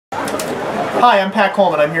Hi, I'm Pat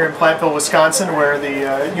Coleman. I'm here in Platteville, Wisconsin, where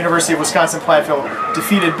the University of Wisconsin-Platteville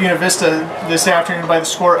defeated Buena Vista this afternoon by the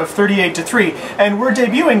score of 38-3. And we're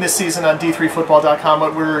debuting this season on D3football.com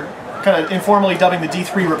what we're kind of informally dubbing the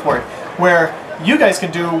D3 report, where you guys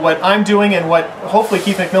can do what I'm doing and what hopefully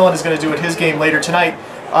Keith McMillan is going to do at his game later tonight.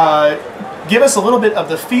 Give us a little bit of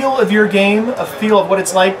the feel of your game, a feel of what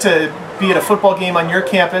it's like to be at a football game on your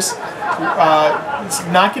campus. It's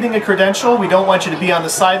not getting a credential. We don't want you to be on the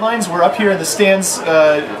sidelines. We're up here in the stands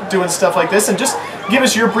doing stuff like this, and just give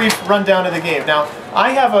us your brief rundown of the game. Now,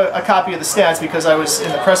 I have a copy of the stats because I was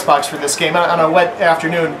in the press box for this game on a wet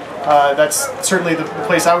afternoon. That's certainly the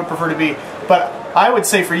place I would prefer to be. But I would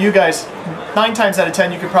say for you guys, 9 times out of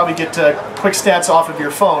 10, you could probably get quick stats off of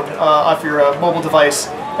your phone, off your mobile device,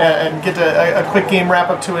 and get a quick game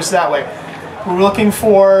wrap-up to us that way. We're looking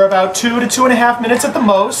for about 2 to 2.5 minutes at the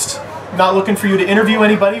most. We're not looking for you to interview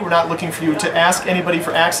anybody. We're not looking for you to ask anybody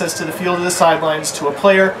for access to the field or the sidelines, to a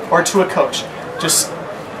player or to a coach. Just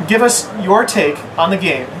give us your take on the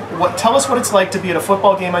game. Tell us what it's like to be at a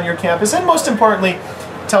football game on your campus, and most importantly,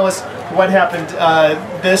 tell us what happened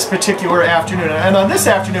this particular afternoon. And on this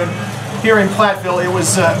afternoon, here in Platteville, it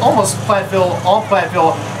was almost Platteville, all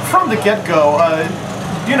Platteville from the get-go.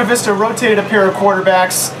 Buena Vista rotated a pair of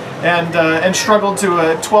quarterbacks and struggled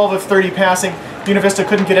to 12 of 30 passing. Buena Vista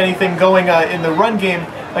couldn't get anything going in the run game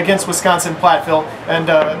against Wisconsin-Platteville, and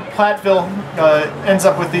Platteville ends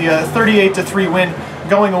up with the 38-3 win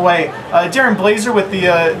going away. Darren Blazer with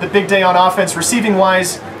the big day on offense,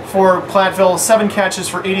 receiving-wise for Platteville, 7 catches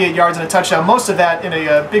for 88 yards and a touchdown, most of that in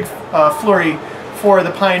a big flurry for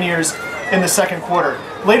the Pioneers in the second quarter.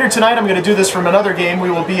 Later tonight, I'm going to do this from another game. We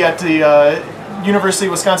will be at the University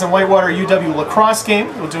of Wisconsin-Whitewater UW lacrosse game.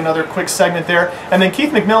 We'll do another quick segment there. And then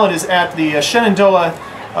Keith McMillan is at the Shenandoah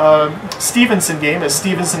Stevenson game, as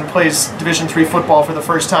Stevenson plays Division III football for the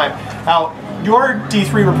first time. Now, your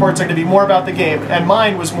D3 reports are going to be more about the game, and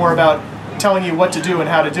mine was more about telling you what to do and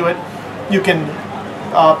how to do it. You can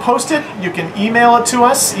post it, you can email it to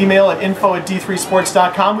us, email at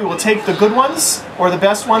info@d3sports.com. We will take the good ones, or the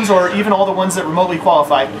best ones, or even all the ones that remotely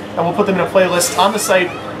qualify, and we'll put them in a playlist on the site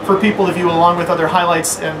for people to view, along with other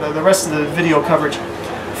highlights and the rest of the video coverage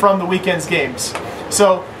from the weekend's games.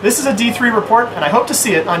 So this is a D3 report, and I hope to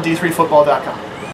see it on D3football.com.